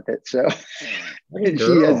shoot him with it. So she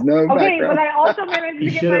has no background. Okay, but I also managed to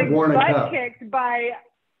get my butt kicked by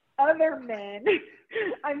other men.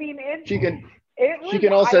 I mean, she can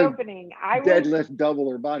also eye-opening. Deadlift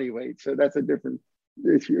double her body weight, so that's a different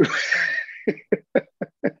issue.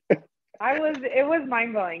 It was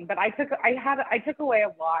mind-blowing, but I took away a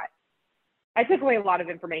lot. I took away a lot of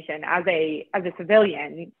information as a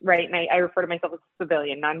civilian, right? And I refer to myself as a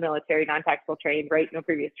civilian, non-military, non-tactical trained, right? No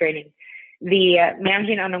previous training. The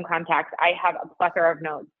managing unknown contacts, I have a plethora of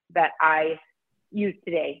notes that I use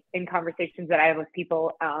today in conversations that I have with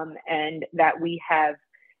people, and that we have,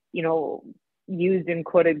 used and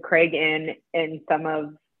quoted Craig in some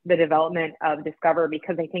of the development of Discover,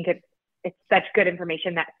 because I think it's such good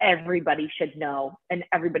information that everybody should know and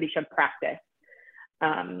everybody should practice.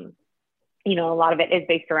 A lot of it is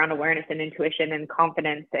based around awareness and intuition and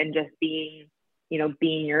confidence and just being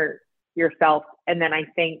yourself. And then I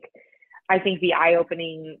think the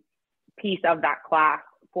eye-opening piece of that class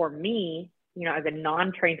for me, as a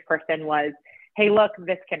non-trained person, was, hey, look,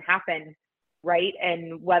 this can happen, right?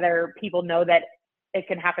 And whether people know that it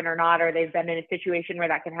can happen or not, or they've been in a situation where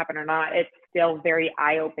that can happen or not, it's still very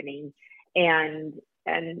eye-opening. And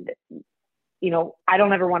I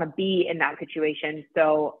don't ever want to be in that situation.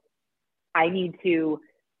 So I need to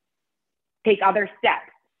take other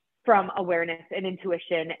steps from awareness and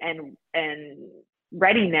intuition and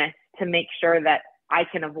readiness to make sure that I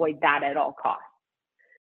can avoid that at all costs.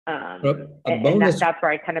 That's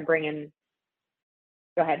where I kind of bring in.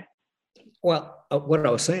 Go ahead. Well, what I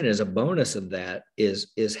was saying is a bonus of that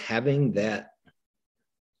is having that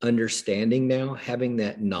understanding now, having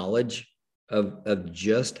that knowledge of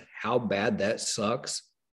just how bad that sucks,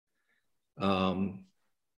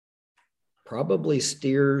 probably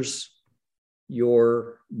steers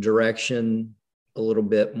your direction a little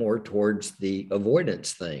bit more towards the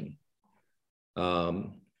avoidance thing.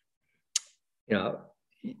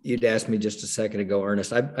 You'd asked me just a second ago,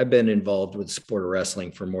 Ernest, I've been involved with the sport of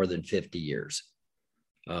wrestling for more than 50 years.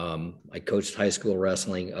 I coached high school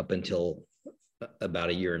wrestling up until about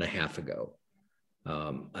a year and a half ago.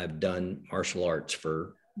 I've done martial arts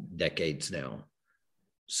for decades now.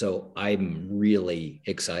 So I'm really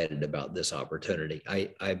excited about this opportunity.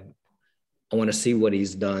 I want to see what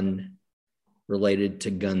he's done related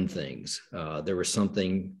to gun things. There was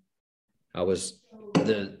something, I was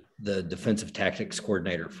the defensive tactics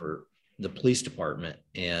coordinator for the police department.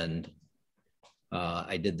 And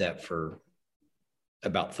I did that for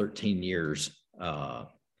about 13 years.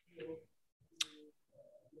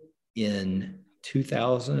 In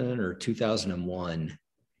 2000 or 2001,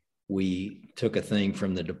 we took a thing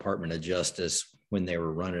from the Department of Justice when they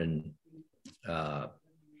were running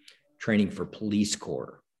training for police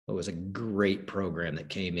corps. It was a great program that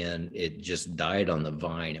came in. It just died on the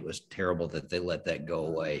vine. It was terrible that they let that go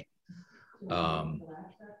away. It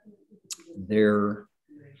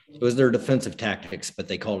was their defensive tactics, but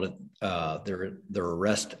they called it their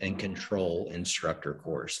arrest and control instructor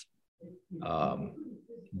course.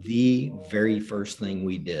 The very first thing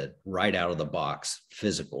we did right out of the box,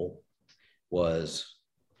 physical, was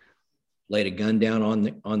laid a gun down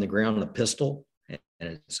on the ground with a pistol,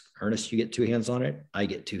 and it's, Ernest, you get two hands on it, I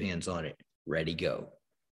get two hands on it, ready, go.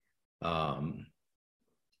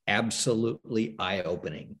 Absolutely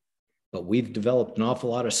eye-opening. But we've developed an awful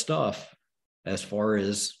lot of stuff as far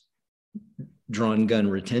as drawn gun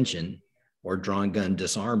retention or drawn gun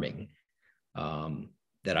disarming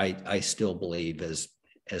that I still believe has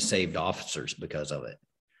saved officers because of it.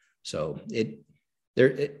 So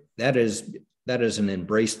that is an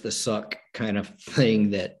embrace the suck kind of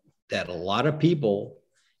thing that a lot of people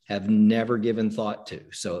have never given thought to.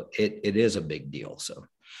 So it is a big deal. So.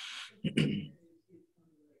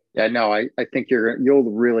 Yeah, no, I think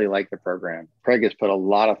you'll really like the program. Craig has put a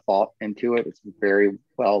lot of thought into it. It's very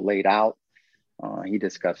well laid out. He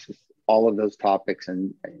discusses all of those topics,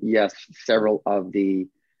 and yes, several of the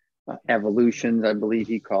evolutions, I believe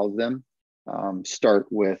he calls them, start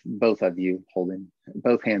with both of you holding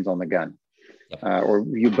both hands on the gun, or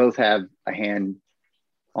you both have a hand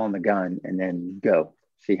on the gun, and then go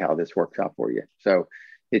see how this works out for you. So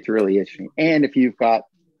it's really interesting. And if you've got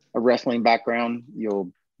a wrestling background,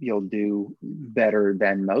 you'll do better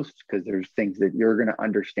than most, because there's things that you're going to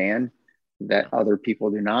understand that other people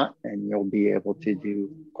do not, and you'll be able to do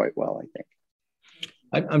quite well, I think.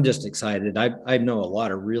 I'm just excited. I know a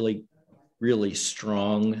lot of really, really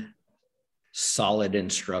strong, solid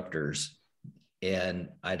instructors, and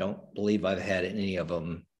I don't believe I've had any of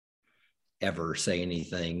them ever say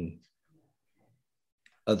anything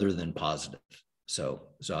other than positive. So,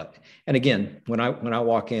 and again, when I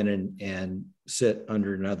walk in and sit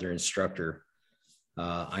under another instructor,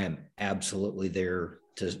 I am absolutely there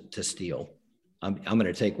to steal. I'm going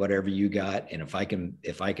to take whatever you got, and if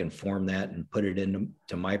I can form that and put it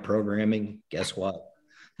into my programming, guess what?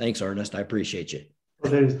 Thanks, Ernest. I appreciate you.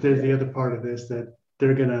 Well, there's the other part of this, that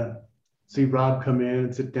they're going to see Rob come in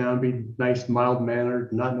and sit down, be nice, mild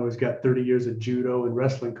mannered, not know he's got 30 years of judo and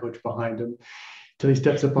wrestling coach behind him, till he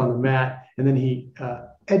steps up on the mat, and then he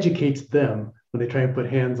educates them when they try and put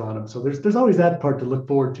hands on him. So there's always that part to look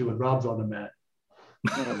forward to when Rob's on the mat.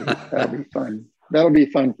 That'll be fun. That'll be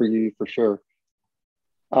fun for you for sure.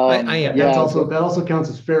 That also counts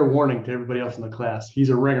as fair warning to everybody else in the class. He's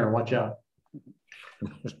a ringer. Watch out.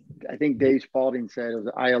 I think Dave Spalding said it was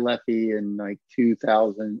ILFE in like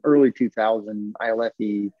 2000, early 2000,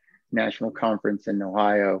 ILFE National Conference in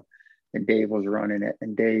Ohio, and Dave was running it.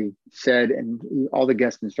 And Dave said, and all the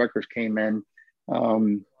guest instructors came in,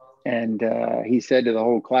 and he said to the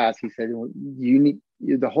whole class, he said, you need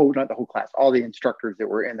not the whole class, all the instructors that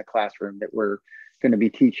were in the classroom that were going to be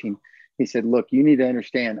teaching. He said, look, you need to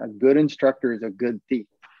understand, a good instructor is a good thief.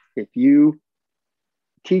 If you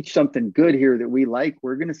teach something good here that we like,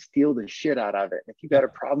 we're going to steal the shit out of it. If you got a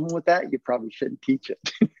problem with that, you probably shouldn't teach it.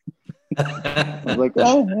 I was like,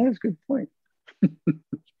 oh, that's a good point.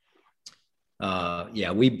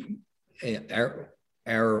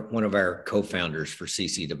 our one of our co-founders for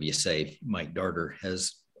CCW Safe, Mike Darter,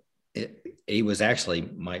 he was actually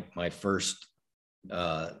my first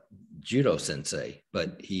judo sensei,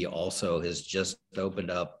 but he also has just opened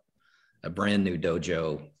up a brand new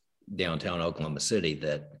dojo downtown Oklahoma City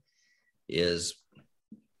that is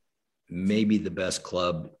maybe the best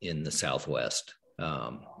club in the Southwest.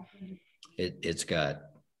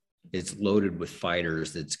 It's loaded with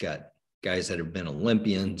fighters. It's got guys that have been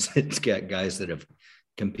Olympians. It's got guys that have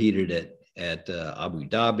competed at Abu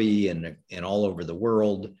Dhabi and all over the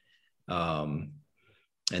world. And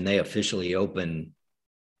they officially open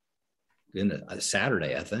in a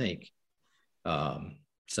Saturday, I think.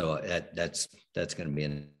 So that's going to be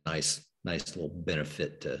a nice little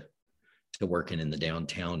benefit to working in the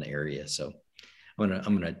downtown area. So I'm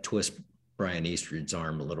gonna twist Brian Eastrid's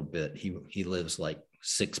arm a little bit. He lives like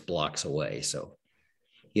 6 blocks away, so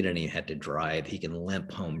he doesn't even have to drive. He can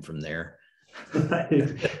limp home from there.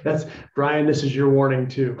 That's Brian. This is your warning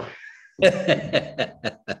too.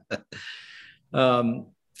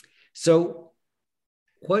 So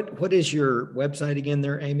what is your website again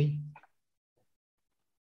there, Amy?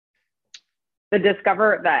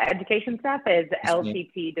 The education stuff is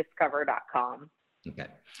lctdiscover.com. Okay. I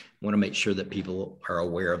want to make sure that people are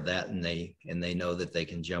aware of that and they know that they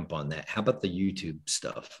can jump on that. How about the YouTube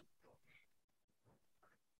stuff?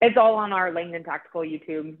 It's all on our Langdon Tactical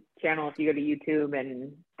YouTube channel. If you go to YouTube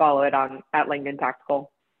and follow it at Langdon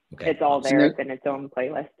Tactical, okay. It's all there. It's in its own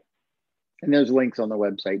playlist. And there's links on the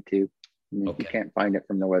website too. Okay. If you can't find it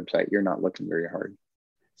from the website, you're not looking very hard.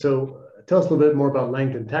 So tell us a little bit more about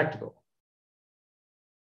Langdon Tactical.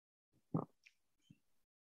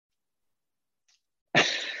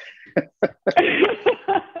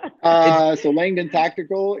 So Langdon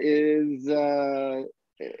Tactical is, I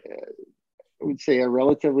would say, a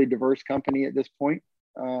relatively diverse company at this point.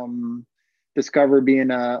 Discover being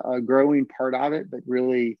a growing part of it, but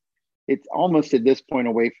really it's almost at this point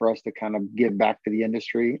a way for us to kind of give back to the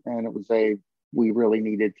industry. And it was we really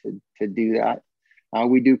needed to do that.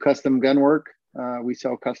 We do custom gun work. We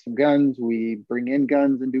sell custom guns. We bring in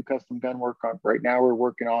guns and do custom gun work. Right now we're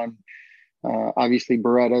working on obviously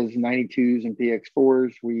Berettas, 92s, and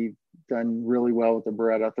PX4s. We've done really well with the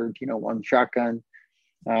Beretta 1301 shotgun,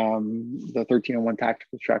 the 1301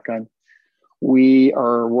 tactical shotgun. We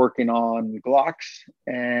are working on Glocks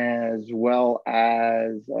as well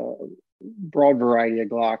as a broad variety of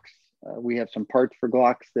Glocks. We have some parts for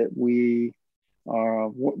Glocks that the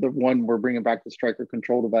one we're bringing back, the striker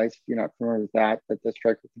control device. If you're not familiar with that, but the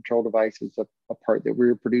striker control device is a part that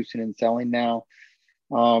we're producing and selling now.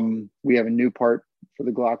 We have a new part for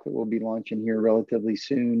the Glock that we'll be launching here relatively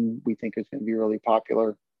soon. We think it's going to be really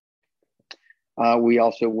popular. We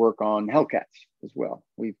also work on Hellcats as well.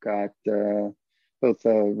 We've got both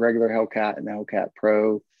the regular Hellcat and the Hellcat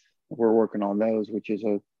Pro. We're working on those, which is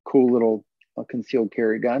a cool little concealed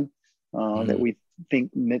carry gun that we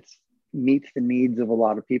think meets the needs of a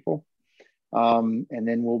lot of people. And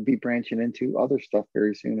then we'll be branching into other stuff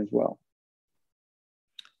very soon as well.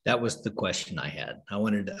 That was the question I had. I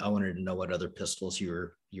wanted to know what other pistols you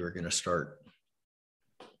were going to start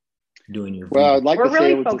doing your. Well, I'd like we're to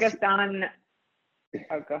say really focused on.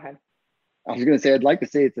 Oh, go ahead. I was going to say I'd like to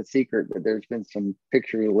say it's a secret, but there's been some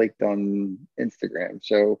pictures leaked on Instagram.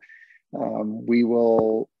 So we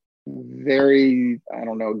will I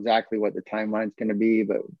don't know exactly what the timeline is going to be,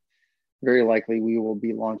 but very likely we will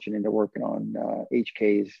be launching into working on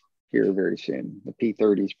HKs here very soon. The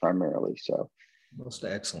P30s primarily. So. Most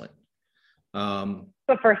excellent.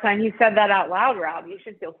 The first time you said that out loud, Rob, you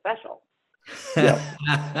should feel special.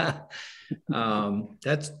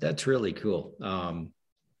 That's really cool.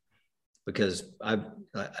 Because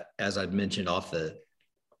as I've mentioned off the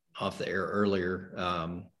air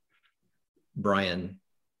earlier, Brian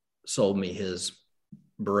sold me his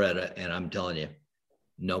Beretta, and I'm telling you,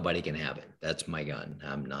 nobody can have it. That's my gun.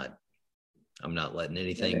 I'm not letting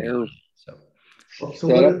anything go. So.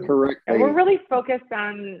 Set up correctly. And we're really focused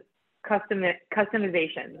on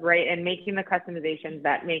customization, right? And making the customizations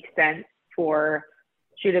that make sense for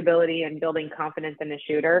shootability and building confidence in the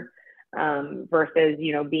shooter versus,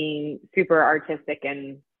 being super artistic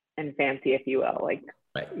and fancy, if you will. Like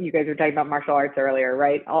right. You guys were talking about martial arts earlier,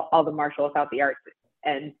 right? All the martial without the arts.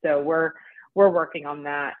 And so we're working on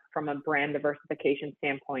that from a brand diversification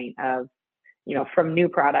standpoint of, from new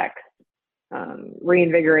products,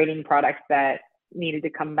 reinvigorating products that needed to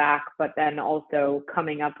come back, but then also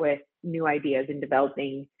coming up with new ideas and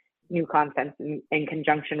developing new concepts in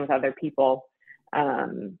conjunction with other people.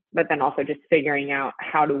 But then also just figuring out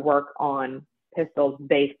how to work on pistols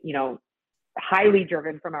based, highly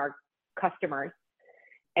driven from our customers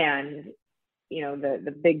and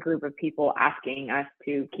the big group of people asking us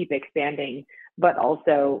to keep expanding, but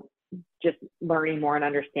also just learning more and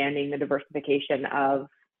understanding the diversification of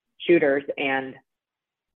shooters and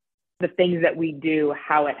the things that we do,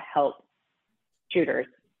 how it helps shooters,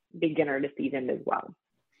 beginner to seasoned as well.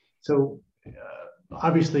 So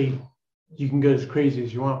obviously you can go as crazy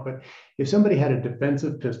as you want, but if somebody had a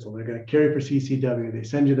defensive pistol, they're going to carry for CCW, they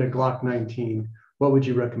send you their Glock 19, what would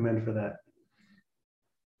you recommend for that?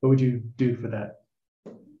 What would you do for that?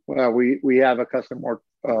 Well, we have a custom work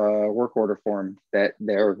order form that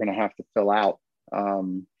they're going to have to fill out.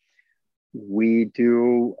 We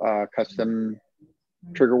do custom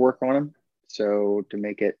trigger work on them. So to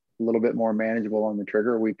make it a little bit more manageable on the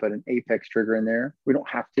trigger, we put an Apex trigger in there. We don't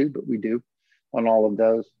have to, but we do on all of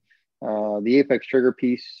those. The Apex trigger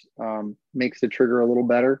piece makes the trigger a little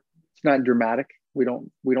better. It's not dramatic. We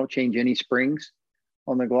don't change any springs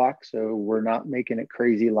on the Glock, so we're not making it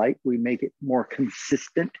crazy light. We make it more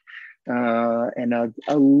consistent and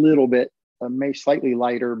a little bit, maybe slightly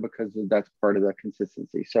lighter, because that's part of the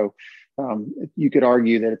consistency. So you could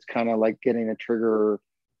argue that it's kind of like getting a trigger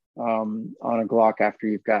on a Glock after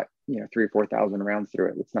you've got 3,000 or 4,000 rounds through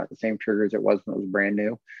it. It's not the same trigger as it was when it was brand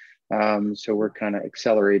new. So we're kind of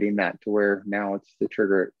accelerating that to where now it's the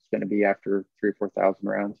trigger it's going to be after 3,000 or 4,000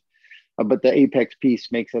 rounds. But the Apex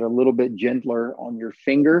piece makes it a little bit gentler on your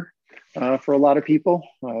finger for a lot of people.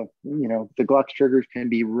 The Glock triggers can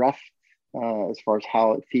be rough as far as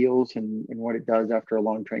how it feels and what it does after a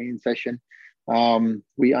long training session.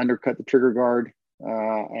 We undercut the trigger guard.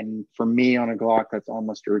 And for me on a Glock, that's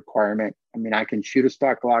almost a requirement. I mean, I can shoot a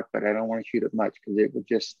stock Glock, but I don't want to shoot it much because it would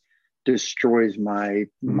just destroys my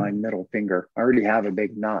middle finger. I already have a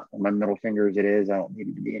big knot on my middle finger as it is. I don't need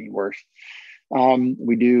it to be any worse.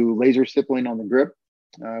 We do laser stippling on the grip,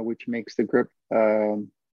 which makes the grip, and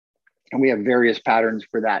we have various patterns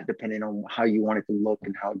for that depending on how you want it to look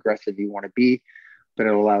and how aggressive you want to be, but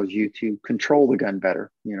it allows you to control the gun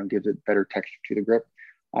better, gives it better texture to the grip.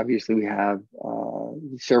 Obviously, we have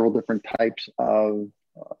several different types of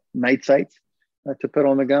night sights to put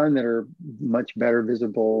on the gun that are much better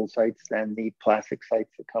visible sights than the plastic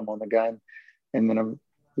sights that come on the gun. And then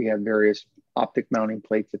we have various optic mounting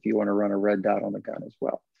plates if you want to run a red dot on the gun as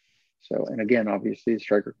well. So, and again, obviously the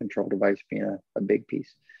striker control device being a big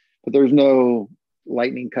piece, but there's no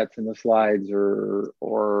lightning cuts in the slides or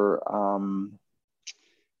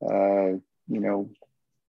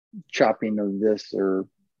chopping of this or,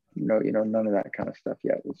 none of that kind of stuff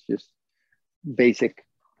yet. It's just basic,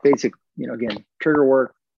 again, trigger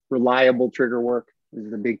work, reliable trigger work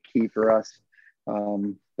is the big key for us.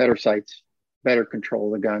 Better sights, better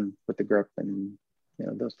control of the gun with the grip and,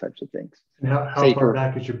 those types of things. And how far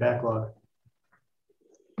back is your backlog?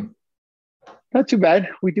 Not too bad.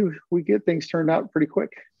 We get things turned out pretty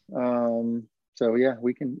quick. So yeah,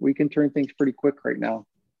 we can turn things pretty quick right now.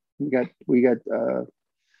 We got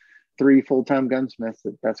 3 full-time gunsmiths.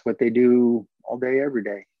 That's what they do all day, every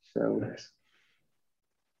day. So nice.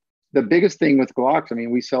 The biggest thing with Glocks, I mean,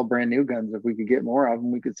 we sell brand new guns. If we could get more of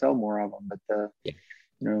them, we could sell more of them. But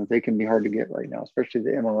they can be hard to get right now, especially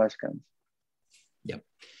the MOS guns. Yep.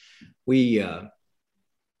 We have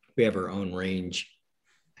our own range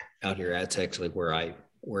out here at Sexley where I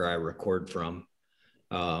record from.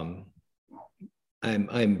 I'm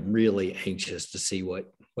really anxious to see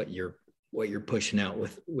what you're pushing out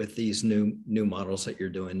with these new models that you're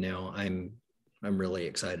doing now. I'm really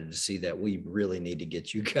excited to see that. We really need to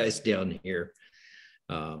get you guys down here.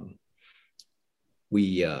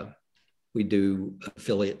 We do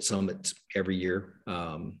affiliate summits every year.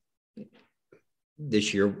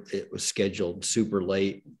 This year it was scheduled super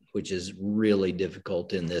late, which is really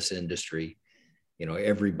difficult in this industry.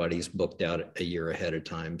 Everybody's booked out a year ahead of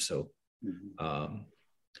time. So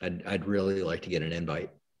I'd really like to get an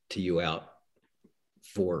invite to you out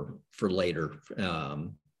for later.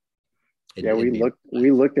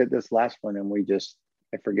 We looked at this last one and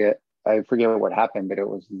I forget what happened, but it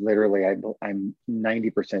was literally, I'm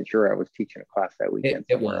 90% sure I was teaching a class that weekend.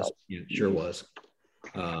 It was. Yeah, it sure was.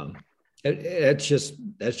 That's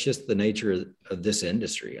just the nature of this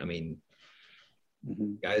industry. I mean,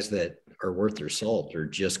 guys that are worth their salt are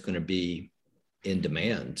just going to be in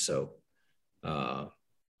demand. So,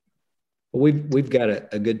 we've got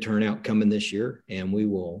a good turnout coming this year, and we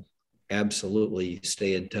will absolutely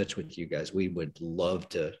stay in touch with you guys. We would love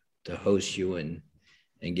to host you and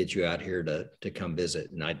get you out here to come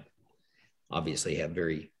visit. And I obviously have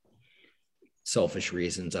very selfish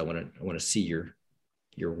reasons. I want to see your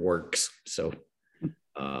works. So,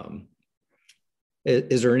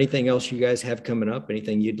 is there anything else you guys have coming up?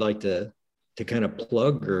 Anything you'd like to kind of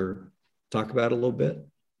plug or talk about a little bit?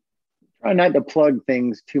 Try not to plug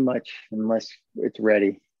things too much unless it's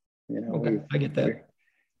ready. Okay, I get that.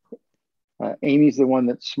 Amy's the one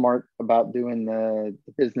that's smart about doing the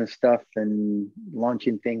business stuff and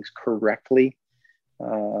launching things correctly.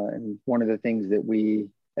 And one of the things that we,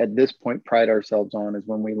 at this point, pride ourselves on is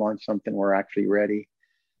when we launch something, we're actually ready.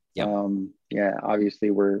 Yep.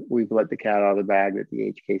 Obviously we've let the cat out of the bag that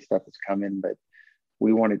the HK stuff is coming, but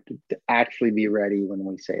we want it to actually be ready when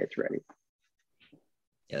we say it's ready.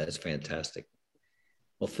 Yeah, that's fantastic.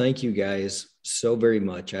 Well, thank you guys so very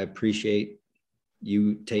much. I appreciate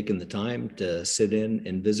you taking the time to sit in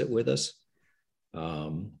and visit with us.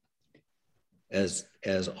 As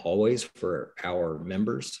always, for our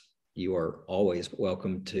members, you are always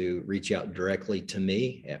welcome to reach out directly to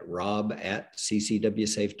me at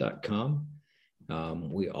rob@ccwsafe.com.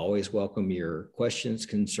 We always welcome your questions,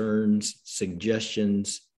 concerns,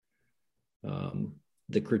 suggestions.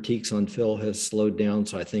 The critiques on Phil has slowed down,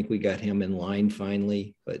 so I think we got him in line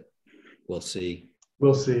finally, but we'll see.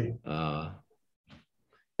 We'll see.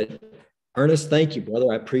 But Ernest, thank you,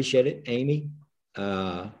 brother. I appreciate it. Amy,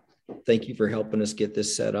 thank you for helping us get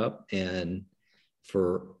this set up and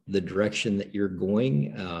for the direction that you're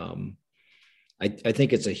going. I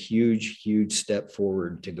think it's a huge step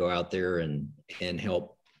forward to go out there and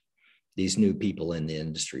help these new people in the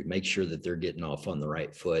industry, make sure that they're getting off on the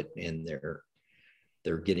right foot and they're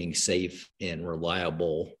getting safe and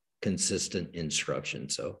reliable, consistent instruction.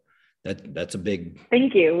 So that's a big.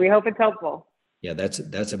 Thank you. We hope it's helpful. Yeah, that's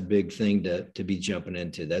a big thing to be jumping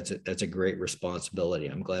into. That's a great responsibility.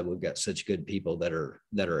 I'm glad we've got such good people that are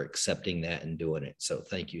accepting that and doing it. So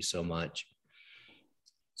thank you so much.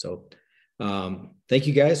 So thank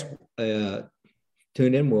you guys. Tune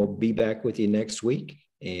in. We'll be back with you next week,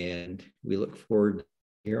 and we look forward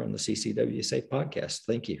here on the CCW Safe podcast.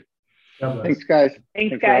 Thank you. Thanks, guys.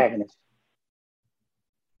 Thanks, for having us.